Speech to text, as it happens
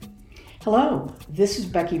Hello, this is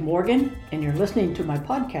Becky Morgan, and you're listening to my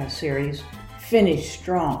podcast series, Finish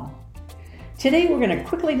Strong. Today we're going to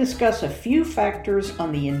quickly discuss a few factors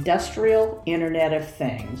on the Industrial Internet of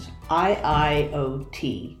Things,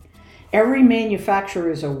 IIoT. Every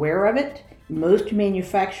manufacturer is aware of it. Most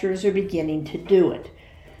manufacturers are beginning to do it.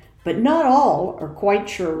 But not all are quite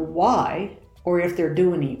sure why or if they're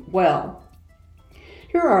doing it well.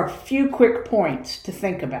 Here are a few quick points to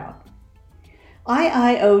think about.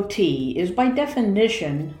 IIoT is by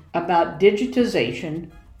definition about digitization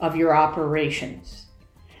of your operations.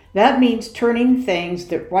 That means turning things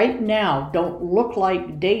that right now don't look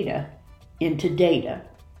like data into data.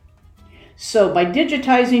 So by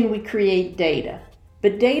digitizing, we create data.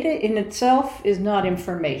 But data in itself is not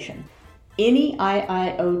information. Any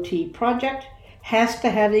IIoT project has to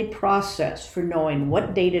have a process for knowing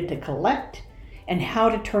what data to collect and how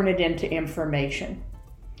to turn it into information.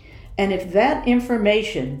 And if that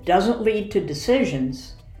information doesn't lead to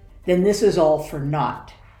decisions, then this is all for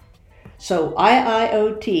naught. So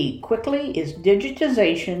IIoT quickly is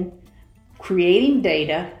digitization, creating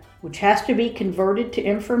data, which has to be converted to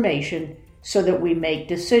information so that we make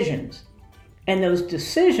decisions. And those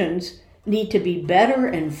decisions need to be better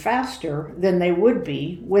and faster than they would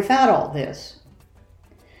be without all this.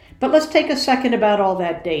 But let's take a second about all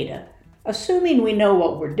that data. Assuming we know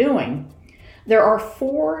what we're doing, there are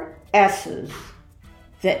 4 S's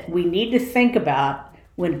that we need to think about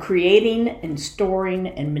when creating and storing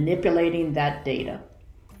and manipulating that data.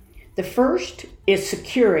 The first is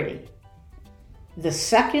security. The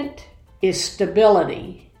second is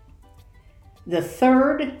stability. The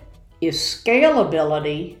third is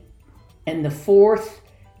scalability. And the fourth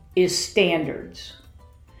is standards.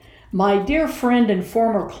 My dear friend and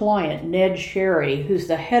former client, Ned Sherry, who's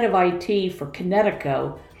the head of IT for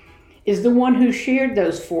Kinetico, is the one who shared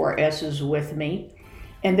those 4 S's with me,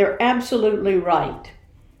 and they're absolutely right.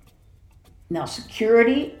 Now,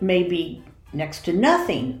 security may be next to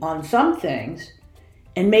nothing on some things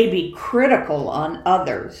and may be critical on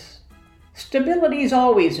others. Stability is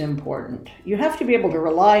always important. You have to be able to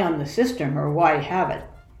rely on the system or why have it.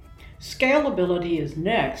 Scalability is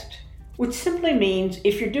next, which simply means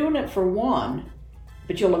if you're doing it for 1,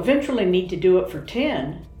 but you'll eventually need to do it for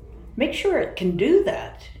 10, make sure it can do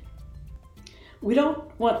that. We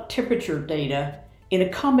don't want temperature data in a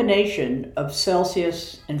combination of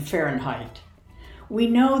Celsius and Fahrenheit. We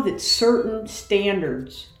know that certain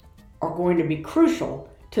standards are going to be crucial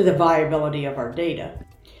to the viability of our data.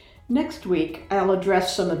 Next week, I'll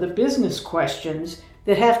address some of the business questions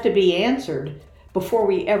that have to be answered before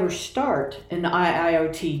we ever start an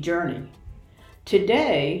IIoT journey.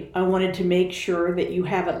 Today, I wanted to make sure that you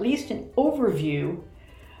have at least an overview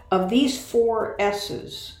of these 4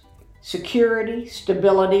 S's: security,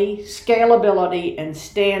 stability, scalability, and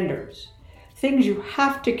standards. Things you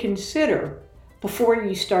have to consider before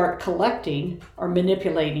you start collecting or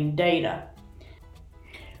manipulating data.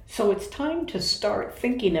 So it's time to start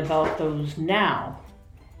thinking about those now.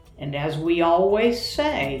 And as we always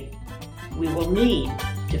say, we will need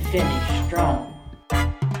to finish strong.